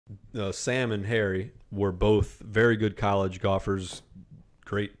Sam and Harry were both very good college golfers,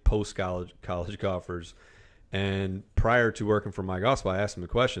 great post college golfers. And prior to working for mygolfspy, I asked him the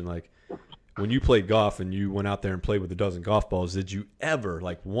question, like, when you played golf and you went out there and played with a dozen golf balls, did you ever,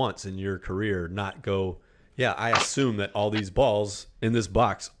 like once in your career, not go, yeah, I assume that all these balls in this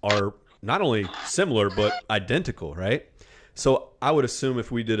box are not only similar but identical, right? So I would assume if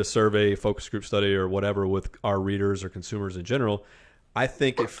we did a survey, focus group study, or whatever with our readers or consumers in general, I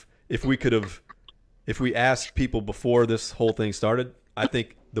think if we asked people before this whole thing started, I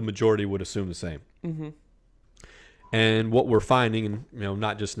think the majority would assume the same. Mm-hmm. And what we're finding, and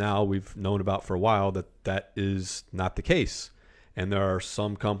not just now, we've known about for a while that is not the case. And there are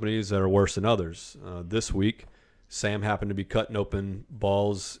some companies that are worse than others. This week, Sam happened to be cutting open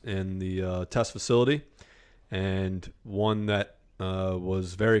balls in the test facility, and one that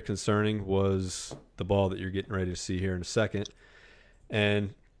was very concerning was the ball that you're getting ready to see here in a second,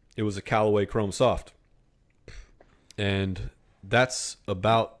 and it was a Callaway Chrome Soft, and that's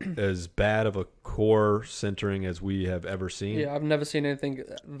about as bad of a core centering as we have ever seen. Yeah, I've never seen anything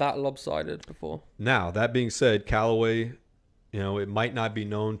that lopsided before. Now, that being said, Callaway, it might not be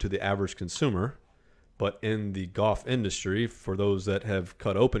known to the average consumer, but in the golf industry, for those that have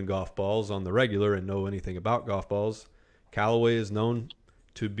cut open golf balls on the regular and know anything about golf balls, Callaway is known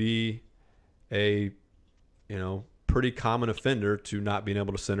to be a, pretty common offender to not being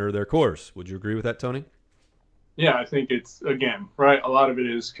able to center their cores. Would you agree with that, Tony? Yeah, I think it's, again, right, a lot of it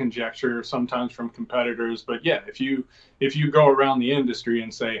is conjecture, sometimes from competitors. But yeah, if you go around the industry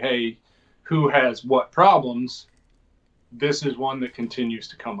and say, hey, who has what problems, this is one that continues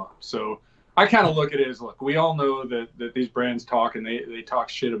to come up. So I kind of look at it as, look, we all know that these brands talk, and they talk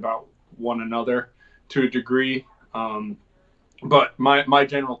shit about one another to a degree. But my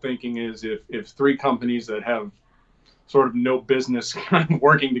general thinking is if three companies that have sort of no business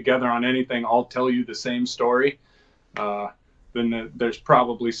working together on anything all tell you the same story, then there's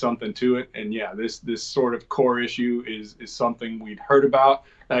probably something to it. And yeah, this sort of core issue is something we'd heard about.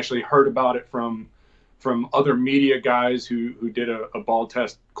 I actually heard about it from other media guys who did a ball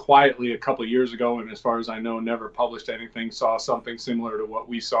test quietly a couple of years ago, and as far as I know, never published anything, saw something similar to what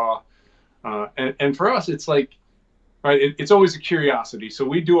we saw. And for us, it's like, right, it's always a curiosity. So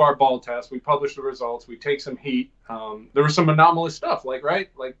we do our ball test, we publish the results, we take some heat. There was some anomalous stuff, like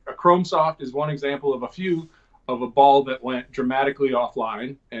a Chrome Soft is one example of a few of a ball that went dramatically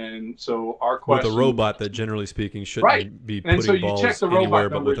offline. And so our question, with a robot that, generally speaking, shouldn't be putting so balls check the anywhere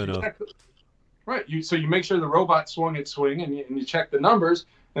robot but numbers, within a... Right. So you make sure the robot swung its swing, and you check the numbers,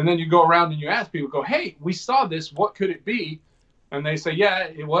 and then you go around and you ask people, go, hey, we saw this, what could it be? And they say, yeah,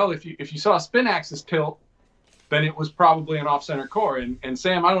 well, if you saw a spin axis tilt, then it was probably an off-center core. And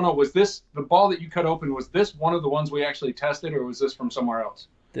Sam, I don't know, was this the ball that you cut open, was this one of the ones we actually tested, or was this from somewhere else?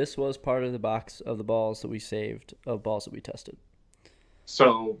 This was part of the box of the balls that we saved, of balls that we tested.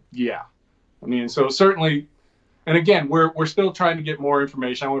 So, yeah. I mean, so certainly, and again, we're still trying to get more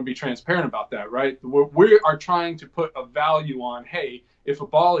information. I want to be transparent about that, right? We are trying to put a value on, hey, if a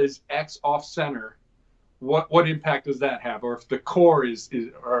ball is X off-center, what impact does that have? Or if the core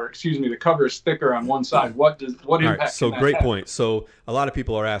the cover is thicker on one side, what impact All right, can so that great have? point. So a lot of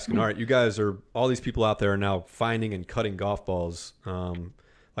people are asking, all right, you guys all these people out there are now finding and cutting golf balls.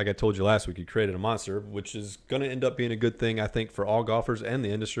 Like I told you last week, you created a monster, which is going to end up being a good thing, I think, for all golfers and the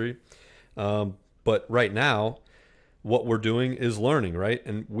industry. But right now, what we're doing is learning, right?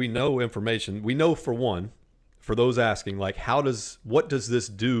 And we know information. We know, for one, for those asking, like, what does this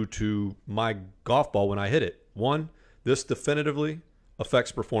do to my golf ball when I hit it? One, this definitively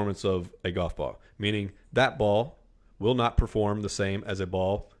affects performance of a golf ball, meaning that ball will not perform the same as a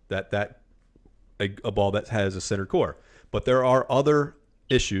ball a ball that has a center core. But there are other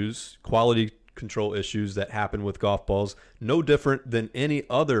issues, quality control issues, that happen with golf balls, no different than any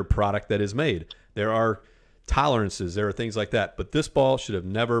other product that is made. There are tolerances, there are things like that. But this ball should have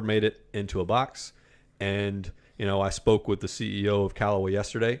never made it into a box. And, I spoke with the CEO of Callaway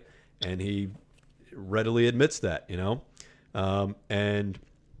yesterday, and he readily admits that, and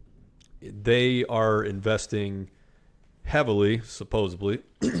they are investing heavily, supposedly.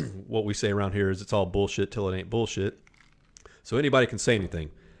 What we say around here is it's all bullshit till it ain't bullshit. So anybody can say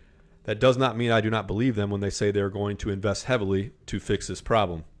anything. That does not mean I do not believe them when they say they're going to invest heavily to fix this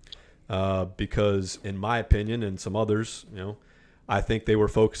problem. Because in my opinion, and some others, I think they were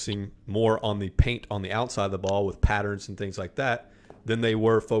focusing more on the paint on the outside of the ball with patterns and things like that than they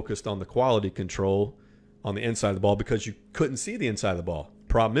were focused on the quality control on the inside of the ball, because you couldn't see the inside of the ball.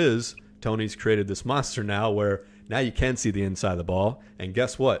 Problem is, Tony's created this monster now where now you can see the inside of the ball. And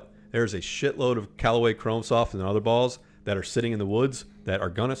guess what? There's a shitload of Callaway Chrome Soft and other balls that are sitting in the woods that are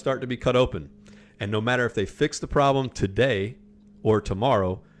going to start to be cut open. And no matter if they fix the problem today or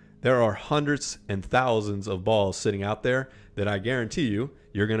tomorrow, there are hundreds and thousands of balls sitting out there that I guarantee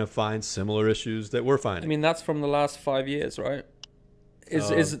you're going to find similar issues that we're finding. I mean, that's from the last 5 years, right?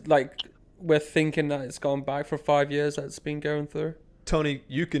 Is it like we're thinking that it's gone back for 5 years that it's been going through? Tony,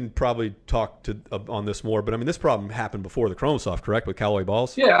 you can probably talk on this more, but I mean, this problem happened before the Chromosoft, correct, with Callaway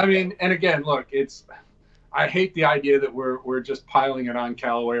balls? Yeah, I mean, and again, look, I hate the idea that we're just piling it on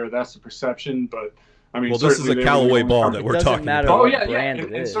Callaway, or that's the perception, but I mean, well, this is a Callaway ball that we're talking about. Oh yeah,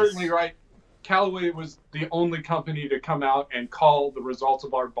 and certainly right. Callaway was the only company to come out and call the results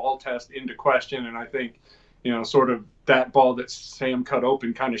of our ball test into question, and I think, sort of that ball that Sam cut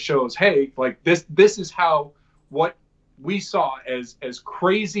open kind of shows, hey, like this is how what we saw, as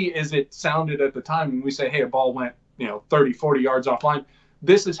crazy as it sounded at the time, when we say, hey, a ball went 30, 40 yards offline,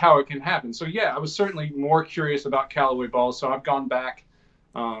 this is how it can happen. So yeah, I was certainly more curious about Callaway balls, so I've gone back.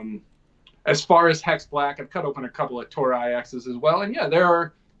 As far as Hex Black, I've cut open a couple of Tour IXs as well, and yeah, there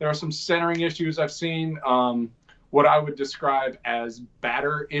are some centering issues I've seen, what I would describe as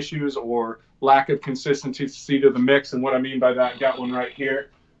batter issues or lack of consistency to the mix. And what I mean by that, got one right here.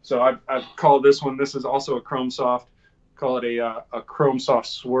 So I've called this one, this is also a Chromosoft, call it a Chromosoft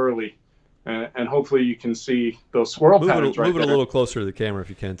swirly. And hopefully you can see those swirl patterns right there. Move it a little closer to the camera if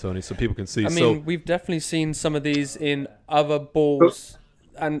you can, Tony, so people can see. I mean, we've definitely seen some of these in other balls.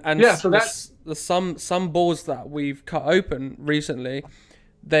 And yeah, so that's some balls that we've cut open recently,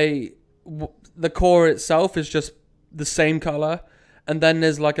 the core itself is just the same color, and then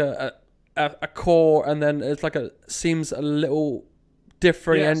there's like a core, and then it's like seems a little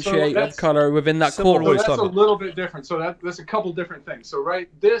differentiate of color within that core. So that's a little bit different. So that's a couple different things. So right,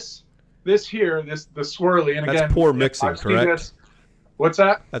 this here, the swirly, and that's again, poor mixing, correct? What's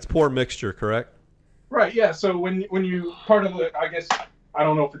that? That's poor mixture, correct? Right. Yeah. So when you part of the, I guess, I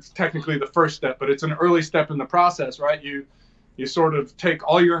don't know if it's technically the first step, but it's an early step in the process, right? You sort of take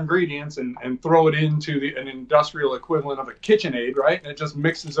all your ingredients and throw it into an industrial equivalent of a KitchenAid, right? And it just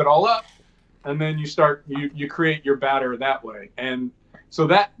mixes it all up, and then you create your batter that way. And so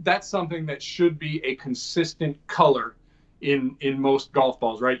that's something that should be a consistent color in most golf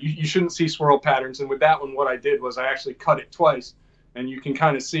balls, right? You shouldn't see swirl patterns. And with that one, what I did was I actually cut it twice, and you can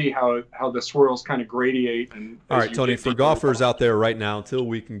kind of see how the swirls kind of gradiate. And all right, Tony, for golfers out there right now, until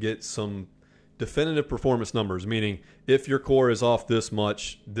we can get some definitive performance numbers, meaning if your core is off this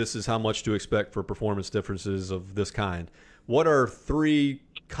much, this is how much to expect for performance differences of this kind. What are 3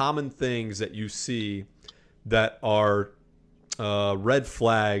 common things that you see that are red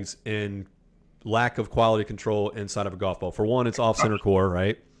flags in lack of quality control inside of a golf ball? For one, it's off-center core,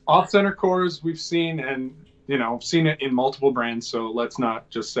 right? Off-center cores we've seen, and seen it in multiple brands, so let's not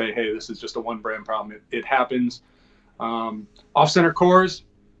just say, hey, this is just a one brand problem. It happens. Off-center cores,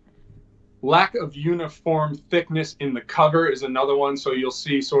 lack of uniform thickness in the cover is another one. So you'll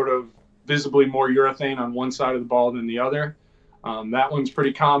see sort of visibly more urethane on one side of the ball than the other. That one's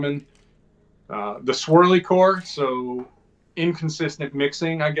pretty common. The swirly core, so inconsistent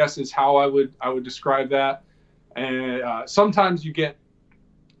mixing, I guess, is how I would describe that. And sometimes you get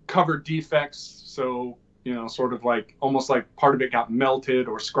cover defects, so sort of like almost like part of it got melted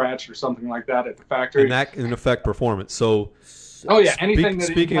or scratched or something like that at the factory. And that can affect performance. So anything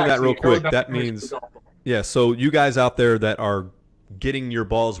speaking of that real quick, that means, yeah, so you guys out there that are getting your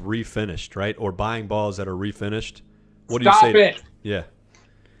balls refinished, right, or buying balls that are refinished, what do you say? Stop it. Yeah.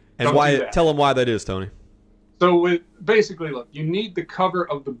 And why? Tell them why that is, Tony. So basically, look, you need the cover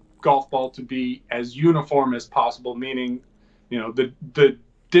of the golf ball to be as uniform as possible, meaning, the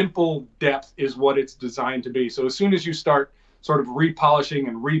dimple depth is what it's designed to be. So as soon as you start sort of repolishing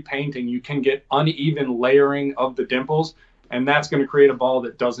and repainting, you can get uneven layering of the dimples, and that's going to create a ball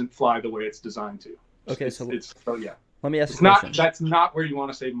that doesn't fly the way it's designed to. Okay, yeah. Let me ask you a question. That's not where you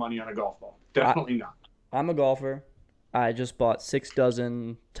want to save money on a golf ball. Definitely not. I'm a golfer. I just bought 6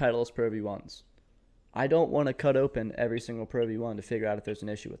 dozen Titleist Pro V1s. I don't want to cut open every single Pro V1 to figure out if there's an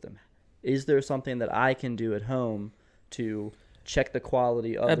issue with them. Is there something that I can do at home to check the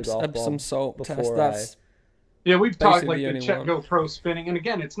quality of the golf ball Epsom salt before test? Yeah, we've talked like the the Check Go Pro spinning, and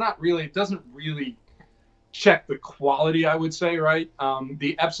again, it doesn't really check the quality, I would say, right?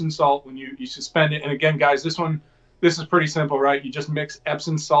 The Epsom salt, when you suspend it, and again, guys, this is pretty simple, right? You just mix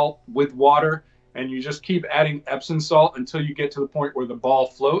Epsom salt with water, and you just keep adding Epsom salt until you get to the point where the ball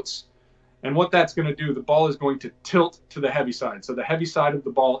floats. And what that's going to do, the ball is going to tilt to the heavy side. So the heavy side of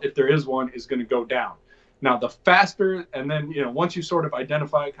the ball, if there is one, is going to go down. Now, the faster, and then, once you sort of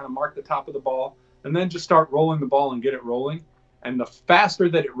identify it, kind of mark the top of the ball, and then just start rolling the ball and get it rolling. And the faster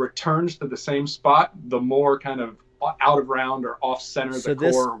that it returns to the same spot, the more kind of out of round or off center so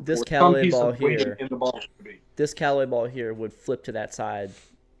the core. This or Callaway some piece ball of weight here, in the ball would be. This Callaway ball here would flip to that side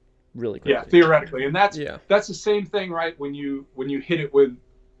really quickly. Yeah, theoretically, and that's the same thing, right? When you hit it with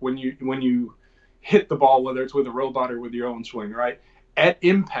when you hit the ball, whether it's with a robot or with your own swing, right? At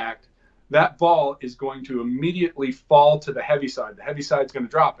impact, that ball is going to immediately fall to the heavy side. The heavy side's going to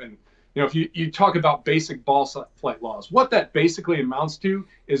drop. And, if you talk about basic ball flight laws, what that basically amounts to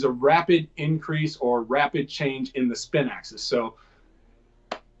is a rapid increase or rapid change in the spin axis. So,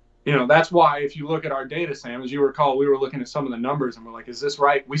 that's why if you look at our data, Sam, as you recall, we were looking at some of the numbers and we're like, is this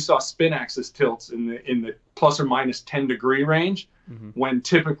right? We saw spin axis tilts in the plus or minus 10 degree range when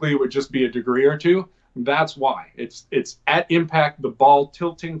typically it would just be a degree or two. That's why it's at impact, the ball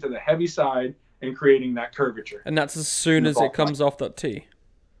tilting to the heavy side and creating that curvature. And that's as soon as it comes off that tee.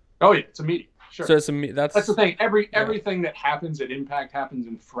 Oh yeah, it's immediate. Sure. So that's the thing. Everything that happens at impact happens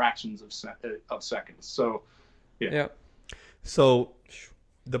in fractions of seconds. So yeah. So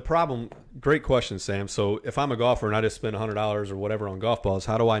the problem, great question, Sam. So if I'm a golfer and I just spend $100 or whatever on golf balls,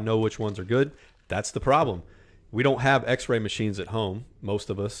 how do I know which ones are good? That's the problem. We don't have x-ray machines at home,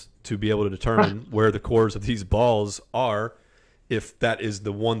 most of us, to be able to determine where the cores of these balls are, if that is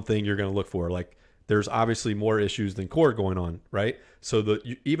the one thing you're going to look for. Like, there's obviously more issues than core going on, right? So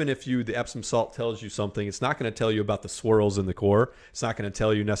even if the Epsom salt tells you something, it's not going to tell you about the swirls in the core. It's not going to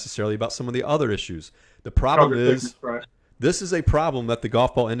tell you necessarily about some of the other issues. The problem is, this is a problem that the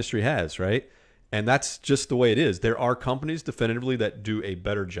golf ball industry has, right? And that's just the way it is. There are companies definitively that do a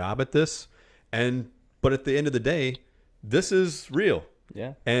better job at this, but at the end of the day, this is real.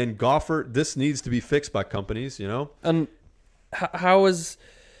 Yeah. And this needs to be fixed by companies, And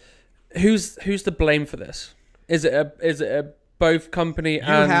who's to blame for this? Is it a both company and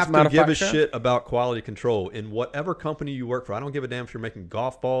manufacturer? You have to give a shit about quality control in whatever company you work for. I don't give a damn if you're making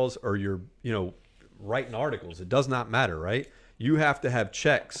golf balls or you're, writing articles. It does not matter, right? You have to have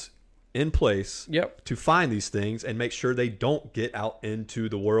checks in place to find these things and make sure they don't get out into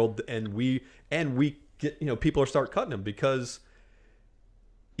the world, and we get, people start cutting them, because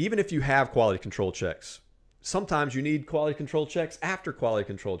even if you have quality control checks, sometimes you need quality control checks after quality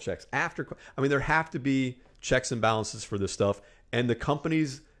control checks there have to be checks and balances for this stuff, and the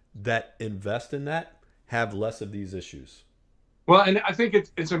companies that invest in that have less of these issues. Well, and I think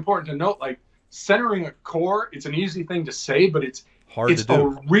it's important to note, like, centering a core, it's an easy thing to say, but it's hard to do. It's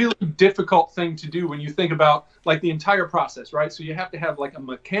a really difficult thing to do when you think about, like, the entire process, right? So you have to have, like, a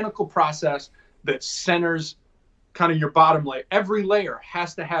mechanical process that centers kind of your bottom layer. Every layer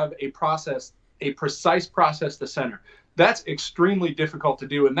has to have a precise process to center. That's extremely difficult to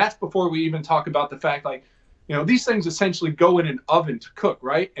do. And that's before we even talk about the fact, like, these things essentially go in an oven to cook,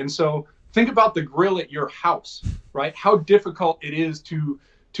 right? And so think about the grill at your house, right? How difficult it is to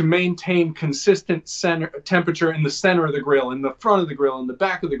maintain consistent center temperature in the center of the grill, in the front of the grill, in the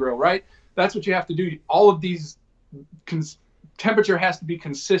back of the grill, right? That's what you have to do. All of these temperature has to be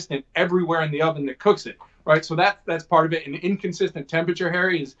consistent everywhere in the oven that cooks it, right? So that's part of it. And inconsistent temperature,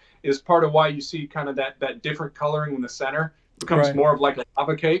 Harry, is part of why you see kind of that different coloring in the center. It becomes more of like a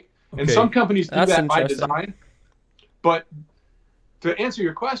lava cake. Okay. And some companies do that by design. But to answer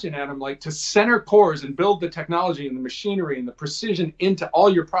your question, Adam, like, to center cores and build the technology and the machinery and the precision into all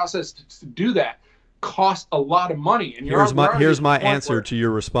your process to do that costs a lot of money. And here's my answer to your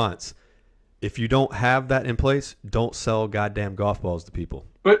response. If you don't have that in place, don't sell goddamn golf balls to people.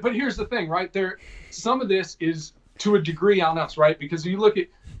 But here's the thing, right? Some of this is to a degree on us, right? Because you look at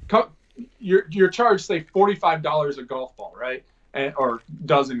you're charged, say, $45 a golf ball, right? Or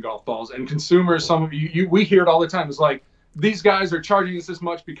dozen golf balls, and consumers, some of we hear it all the time. It's like, these guys are charging us this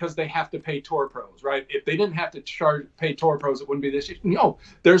much because they have to pay tour pros, right? If they didn't have to pay tour pros, it wouldn't be this. No,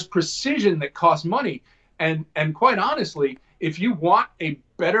 there's precision that costs money. And quite honestly, if you want a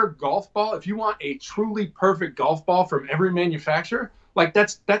better golf ball, if you want a truly perfect golf ball from every manufacturer, like,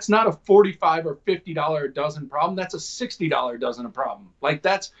 that's not a $45 or $50 a dozen problem. That's a $60 a dozen a problem. Like,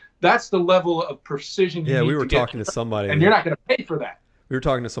 that's the level of precision you need we were talking to somebody. And you're not going to pay for that. We were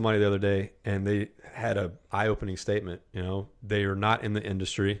talking to somebody the other day, and they had a eye-opening statement. They are not in the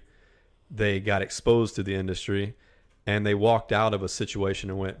industry. They got exposed to the industry, and they walked out of a situation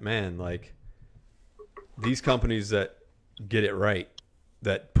and went, man, like, these companies that get it right,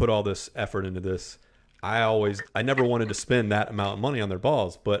 that put all this effort into this, I never wanted to spend that amount of money on their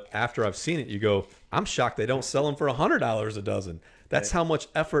balls. But after I've seen it, you go, I'm shocked they don't sell them for $100 a dozen. That's how much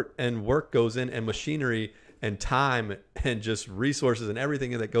effort and work goes in, and machinery and time and just resources and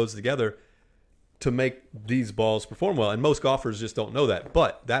everything that goes together to make these balls perform well. And most golfers just don't know that.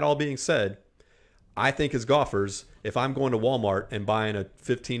 But that all being said, I think as golfers, if I'm going to Walmart and buying a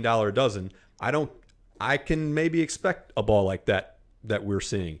 $15 a dozen, I I can maybe expect a ball like that we're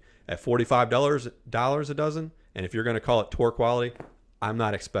seeing at $45 a dozen. And if you're going to call it tour quality, I'm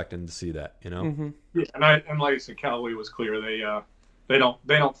not expecting to see that, you know? Mm-hmm. Yeah, and like I said, Callaway was clear. They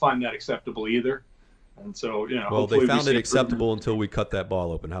don't find that acceptable either. And so, you know, well, they found it acceptable until we cut that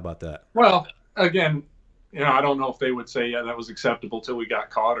ball open. How about that? Well, again, you know, I don't know if they would say, yeah, that was acceptable till we got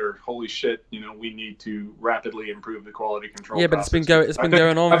caught, or holy shit, you know, we need to rapidly improve the quality control. Yeah, but process. it's been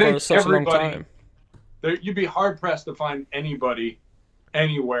going on for such a long time. You'd be hard pressed to find anybody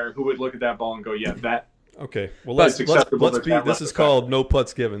anywhere who would look at that ball and go, yeah, that. Okay, well, let's be. This is called no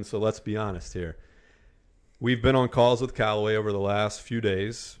putts given, so let's be honest here. We've been on calls with Callaway over the last few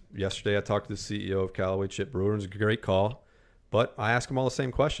days. Yesterday, I talked to the CEO of Callaway, Chip Brewer. It was a great call, but I asked him all the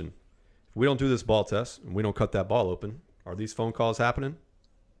same question. If we don't do this ball test and we don't cut that ball open, are these phone calls happening?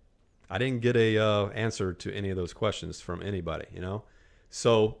 I didn't get a answer to any of those questions from anybody, you know?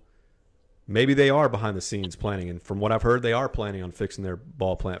 So maybe they are behind the scenes planning. And from what I've heard, they are planning on fixing their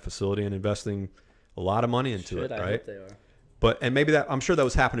ball plant facility and investing a lot of money into it, right? I hope they are. And maybe that, I'm sure that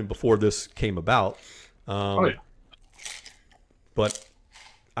was happening before this came about. Yeah. But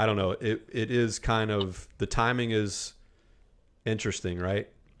I don't know. It is kind of, the timing is interesting, right?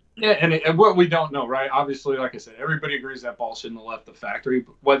 Yeah, and what we don't know, right? Obviously, like I said, everybody agrees that ball shouldn't have left the factory.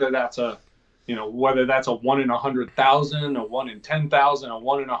 Whether that's a 1 in 100,000, a 1 in 10,000, a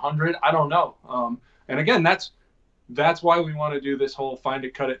 1 in 100, I don't know. And again, that's why we want to do this whole find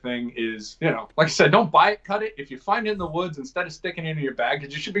it, cut it thing. Is, you know, like I said, don't buy it, cut it. If you find it in the woods, instead of sticking it in your bag,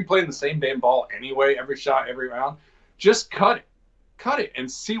 because you should be playing the same damn ball anyway, every shot, every round, just cut it and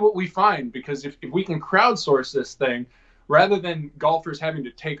see what we find. Because if we can crowdsource this thing, rather than golfers having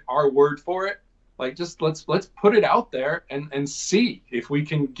to take our word for it, like, just let's put it out there and see if we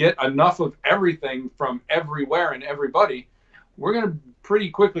can get enough of everything from everywhere and everybody. We're going to pretty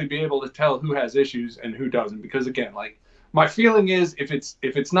quickly be able to tell who has issues and who doesn't. Because again, like, my feeling is if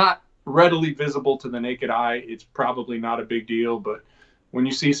it's not readily visible to the naked eye, it's probably not a big deal. But when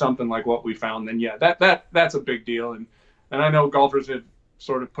you see something like what we found, then yeah, that's a big deal. And I know golfers have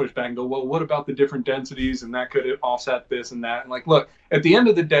sort of push back and go, well, what about the different densities, and that could offset this and that. And like, look, at the end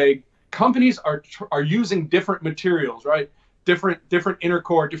of the day, companies are using different materials, right? Different inner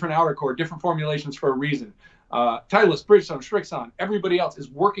core, different outer core, different formulations for a reason. Titleist, Bridgestone, Strixon, everybody else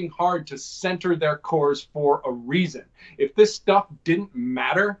is working hard to center their cores for a reason. If this stuff didn't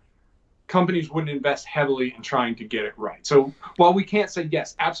matter, companies wouldn't invest heavily in trying to get it right. So while we can't say,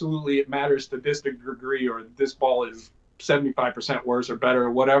 yes, absolutely it matters to this degree, or this ball is 75% worse or better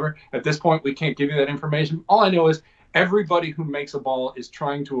or whatever, at this point we can't give you that information. All I know is everybody who makes a ball is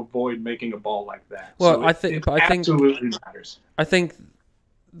trying to avoid making a ball like that. Well, so I think absolutely matters. I think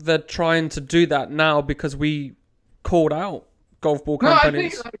they're trying to do that now because we called out golf ball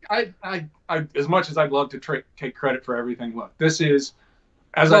companies. No, I think I as much as I'd love to take credit for everything, look, this is,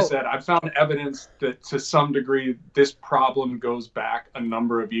 as I said, I've found evidence that to some degree this problem goes back a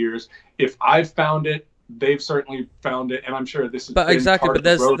number of years. If I've found it, they've certainly found it, and I'm sure this is. But exactly, but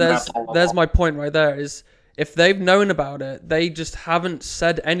there's my point right there. Is if they've known about it, they just haven't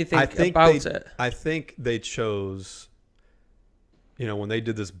said anything about it. I think they chose, you know, when they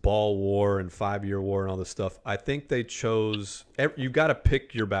did this ball war and 5-year war and all this stuff, I think they chose, you got to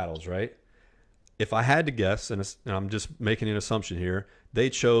pick your battles, right? If I had to guess, and I'm just making an assumption here, they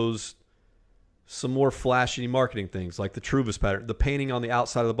chose some more flashy marketing things like the Truvis pattern, the painting on the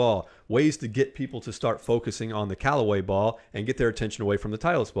outside of the ball, ways to get people to start focusing on the Callaway ball and get their attention away from the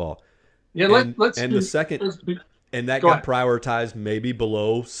Titleist ball. Yeah, and that got prioritized maybe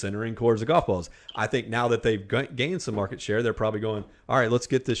below centering cores of golf balls. I think now that they've gained some market share, they're probably going, all right, let's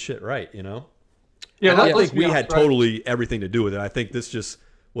get this shit right, you know? Yeah, I think we had totally everything to do with it. I think this just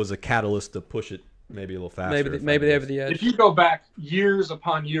was a catalyst to push it maybe a little faster. Maybe over the edge. If you go back years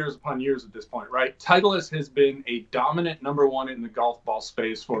upon years upon years at this point, right? Titleist has been a dominant number one in the golf ball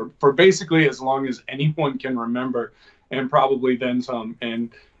space for basically as long as anyone can remember, and probably then some.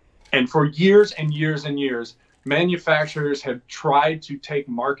 And for years and years and years, manufacturers have tried to take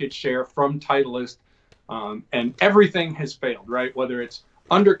market share from Titleist, and everything has failed, right? Whether it's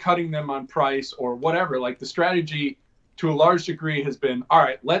undercutting them on price or whatever, like the strategy to a large degree has been, all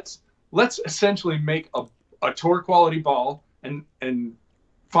right, let's essentially make a tour quality ball and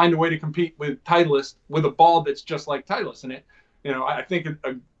find a way to compete with Titleist with a ball that's just like Titleist. And it, you know, I think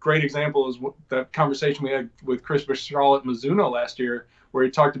a great example is the conversation we had with Chris Bishal at Mizuno last year, where he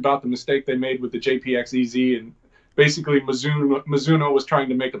talked about the mistake they made with the JPX EZ, and basically Mizuno was trying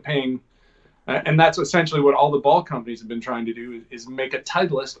to make a ping. And that's essentially what all the ball companies have been trying to do, is make a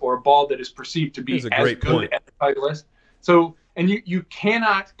Titleist, or a ball that is perceived to be as good as Titleist. So, and you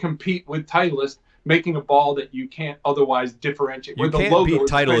cannot compete with Titleist making a ball that you can't otherwise differentiate. You can't beat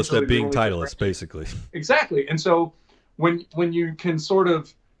Titleist at being Titleist, basically. Exactly. And so when you can sort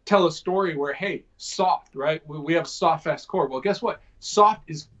of tell a story where, hey, soft, right? We have a soft, fast core. Well, guess what? Soft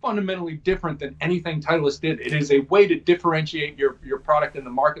is fundamentally different than anything Titleist did. It is a way to differentiate your product in the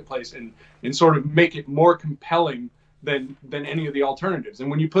marketplace and sort of make it more compelling than any of the alternatives. And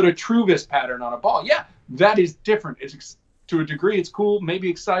when you put a Truvis pattern on a ball, yeah, that is different. It's to a degree, it's cool, maybe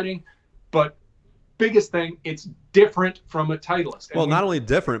exciting, but biggest thing, it's different from a Titleist. Well, not only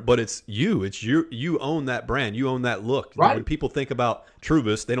different, but it's you. It's you own that brand. You own that look. Right. When people think about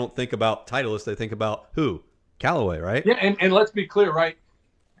Truvis, they don't think about Titleist. They think about who? Callaway, right? Yeah, and let's be clear, right?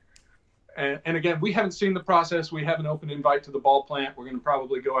 And again, we haven't seen the process. We have an open invite to the ball plant. We're going to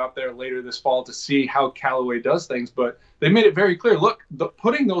probably go out there later this fall to see how Callaway does things. But they made it very clear. Look,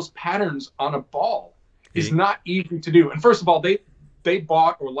 putting those patterns on a ball is not easy to do. And first of all, they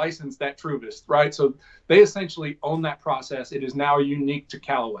bought or licensed that Truvis, right? So they essentially own that process. It is now unique to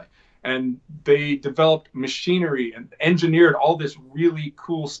Callaway. And they developed machinery and engineered all this really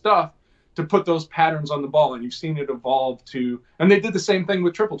cool stuff to put those patterns on the ball. And you've seen it evolve to, and they did the same thing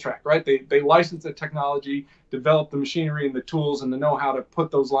with Triple Track, right? They licensed the technology, developed the machinery and the tools and the know-how to put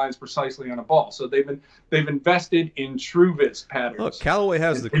those lines precisely on a ball. So they've invested in Truvis patterns. Look, Callaway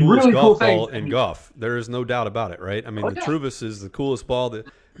has the coolest really golf ball in golf. There is no doubt about it, right? I mean, the Truvis is the coolest ball.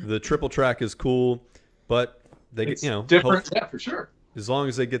 The Triple Track is cool, but they get, different, yeah, for sure. As long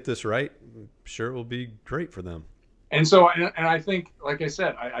as they get this right, I'm sure it will be great for them. And so, and I think, like I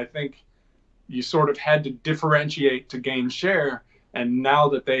said, I think you sort of had to differentiate to gain share. And now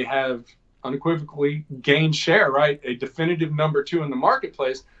that they have unequivocally gained share, right, a definitive number 2 in the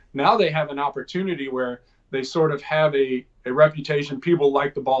marketplace, now they have an opportunity where they sort of have a reputation. People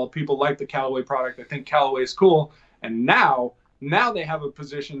like the ball. People like the Callaway product. They think Callaway is cool. And now they have a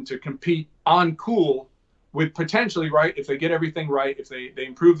position to compete on cool with potentially, right, if they get everything right, if they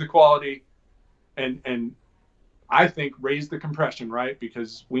improve the quality and I think raise the compression, right?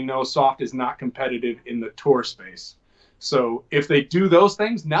 Because we know soft is not competitive in the tour space. So if they do those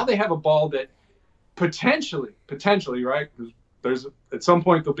things, now they have a ball that potentially, right? Because there's at some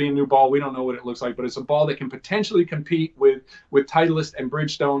point there'll be a new ball. We don't know what it looks like, but it's a ball that can potentially compete with Titleist and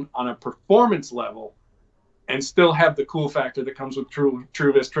Bridgestone on a performance level and still have the cool factor that comes with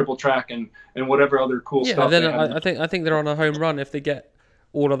Truvis, Triple Track, and whatever other cool stuff. Yeah, then I think they're on a home run if they get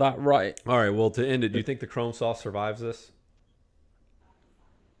all of that right. All right, well, to end it, do you think the Chrome Soft survives this?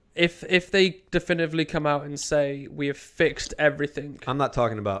 If they definitively come out and say we have fixed everything, I'm not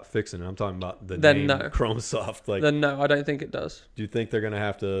talking about fixing it. I'm talking about the name Chrome Soft. Then no, I don't think it does. Do you think they're going to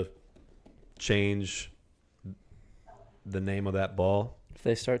have to change the name of that ball? If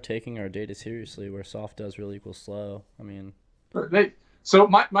they start taking our data seriously, where soft does really equal slow, I mean. So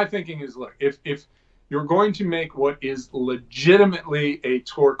my thinking is, look, if you're going to make what is legitimately a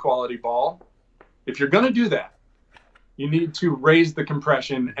tour quality ball, if you're going to do that, you need to raise the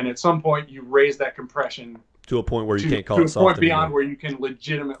compression, and at some point you raise that compression to a point where you can't call it soft to a point beyond where you can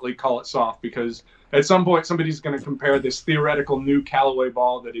legitimately call it soft, because at some point somebody's going to compare this theoretical new Callaway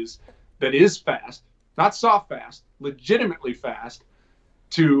ball that is fast, not soft fast, legitimately fast,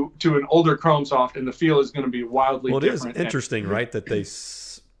 to an older Chrome Soft, and the feel is going to be wildly different. Well, it is interesting, right, that they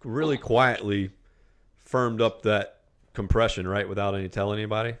really quietly firmed up that compression, right, without telling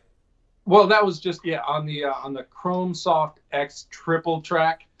anybody. Well, that was just on the Chrome Soft X Triple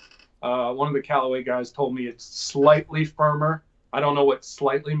Track. One of the Callaway guys told me it's slightly firmer. I don't know what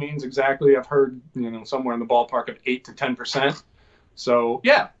slightly means exactly. I've heard somewhere in the ballpark of 8 to 10%. So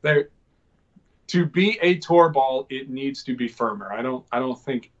yeah, to be a tour ball, it needs to be firmer. I don't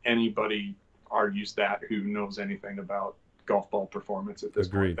think anybody argues that who knows anything about golf ball performance at this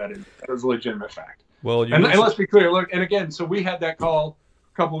point. That is a legitimate fact. Well, and let's be clear. Look, and again, so we had that call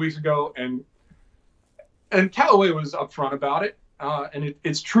a couple weeks ago, and Callaway was upfront about it, and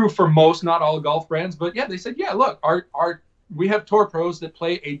it's true for most, not all golf brands. But yeah, they said, yeah, look, we have tour pros that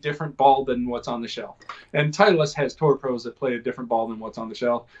play a different ball than what's on the shelf, and Titleist has tour pros that play a different ball than what's on the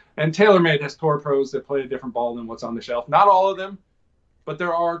shelf, and TaylorMade has tour pros that play a different ball than what's on the shelf. Not all of them, but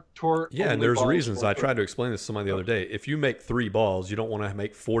there are tour. Yeah, and there's reasons. I tried to explain this to somebody the other day. If you make 3 balls, you don't want to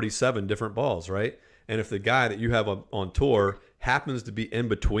make 47 different balls, right? And if the guy that you have on tour happens to be in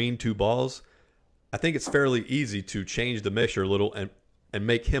between 2 balls, I think it's fairly easy to change the mixture a little and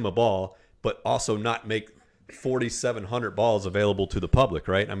make him a ball, but also not make 4,700 balls available to the public,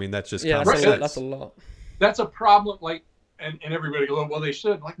 right? I mean, that's just common sense. That's a lot. That's a problem. And everybody goes, well, they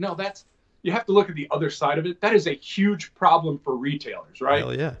should. No, you have to look at the other side of it. That is a huge problem for retailers, right?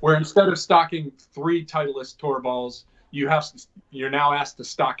 Hell yeah. Where instead of stocking 3 Titleist tour balls, you're now asked to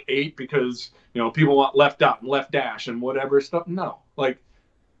stock 8 because people want left out and left dash and whatever stuff. No, like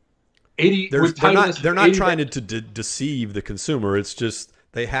 80. They're not trying to deceive the consumer. It's just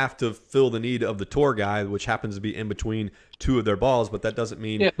they have to fill the need of the tour guide, which happens to be in between 2 of their balls, but that doesn't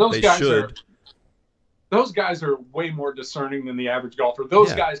mean they should. Those guys are way more discerning than the average golfer.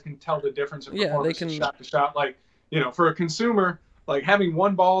 Those guys can tell the difference in performance from shot to shot. Like, for a consumer, like having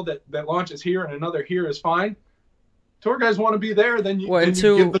one ball that launches here and another here is fine. Tour guys want to be there, then you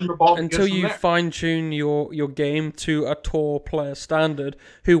give them the ball until you fine tune your game to a tour player standard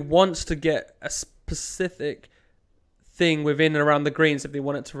who wants to get a specific thing within and around the greens if they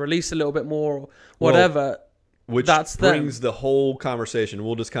want it to release a little bit more or whatever. Which brings the whole conversation.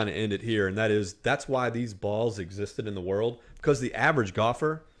 We'll just kind of end it here, and that's why these balls existed in the world, because the average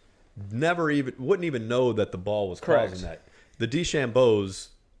golfer wouldn't even know that the ball was causing that. The DeChambeaus,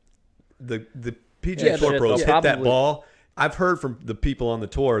 the PGA Tour pros hit that ball. I've heard from the people on the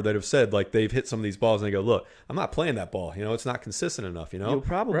tour that have said, like, they've hit some of these balls and they go, look, I'm not playing that ball. It's not consistent enough, You'll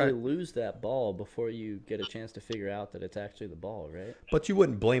probably lose that ball before you get a chance to figure out that it's actually the ball, right? But you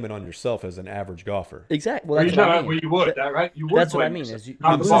wouldn't blame it on yourself as an average golfer. Exactly. Well, that's what I mean. Well, you would, right? You would. That's what I mean.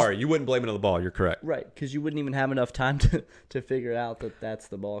 I'm sorry. You wouldn't blame it on the ball. You're correct. Right, because you wouldn't even have enough time to figure out that that's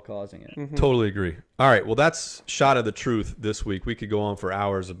the ball causing it. Mm-hmm. Totally agree. All right. Well, that's Shot of the Truth this week. We could go on for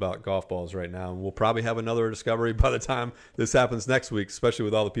hours about golf balls right now, and we'll probably have another discovery by the time this happens next week, especially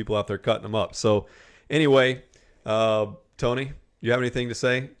with all the people out there cutting them up. So anyway, Tony, you have anything to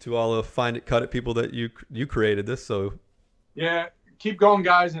say to all the Find It, Cut It people that you created this? So yeah, keep going,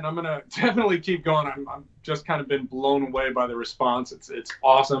 guys, and I'm gonna definitely keep going. I'm just kind of been blown away by the response. It's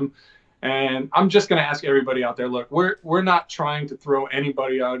awesome, and I'm just gonna ask everybody out there, look, we're not trying to throw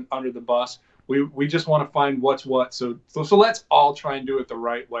anybody under the bus. We just want to find what's what. So let's all try and do it the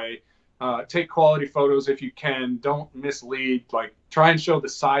right way. Take quality photos if you can. Don't mislead. Like, try and show the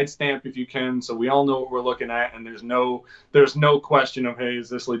side stamp if you can, so we all know what we're looking at, and there's no question of, hey, is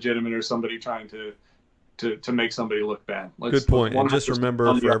this legitimate or somebody trying to make somebody look bad. Good point. And just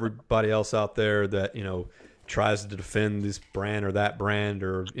remember, for everybody else out there that tries to defend this brand or that brand,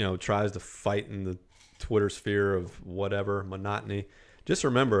 or tries to fight in the Twitter sphere of whatever monotony. Just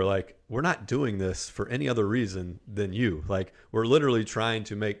remember, like, we're not doing this for any other reason than you. Like, we're literally trying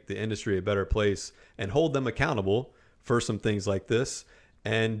to make the industry a better place and hold them accountable for some things like this,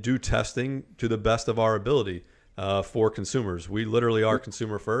 and do testing to the best of our ability for consumers. We literally are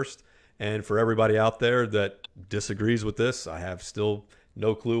consumer first. And for everybody out there that disagrees with this, I have still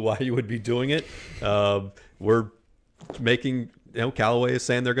no clue why you would be doing it. We're making, Callaway is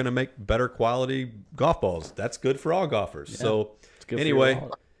saying they're going to make better quality golf balls. That's good for all golfers. Yeah. So anyway,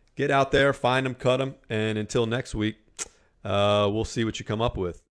 get out there, find them, cut them, and until next week, we'll see what you come up with.